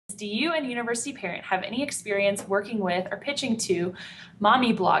Do you and university parent have any experience working with or pitching to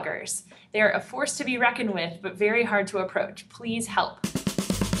mommy bloggers? They're a force to be reckoned with, but very hard to approach. Please help.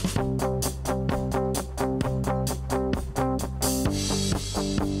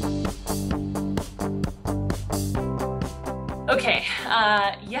 Okay,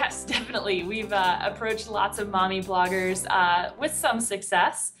 yes, definitely. We've approached lots of mommy bloggers with some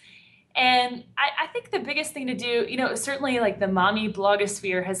success. And I think the biggest thing to do, certainly like the mommy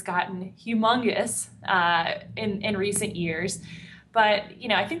blogosphere has gotten humongous in recent years. But,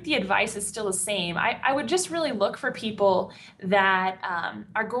 I think the advice is still the same. I would just really look for people that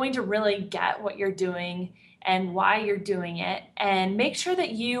are going to really get what you're doing and why you're doing it, and make sure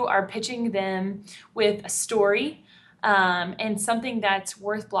that you are pitching them with a story and something that's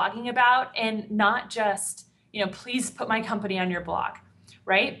worth blogging about, and not just, please put my company on your blog.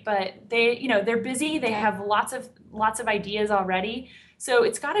 Right? But they're busy. They have lots of ideas already. So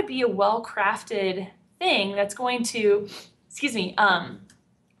it's got to be a well-crafted thing that's going to,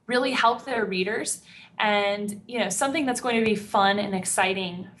 really help their readers, and something that's going to be fun and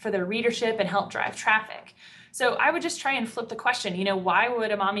exciting for their readership and help drive traffic. So I would just try and flip the question. Why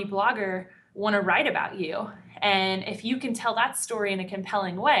would a mommy blogger want to write about you? And if you can tell that story in a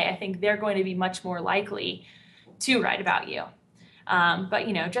compelling way, I think they're going to be much more likely to write about you. But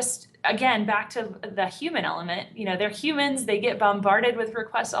just again, back to the human element, they're humans, they get bombarded with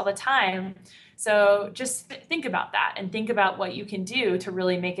requests all the time. So just think about that and think about what you can do to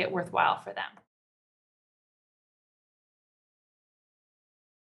really make it worthwhile for them.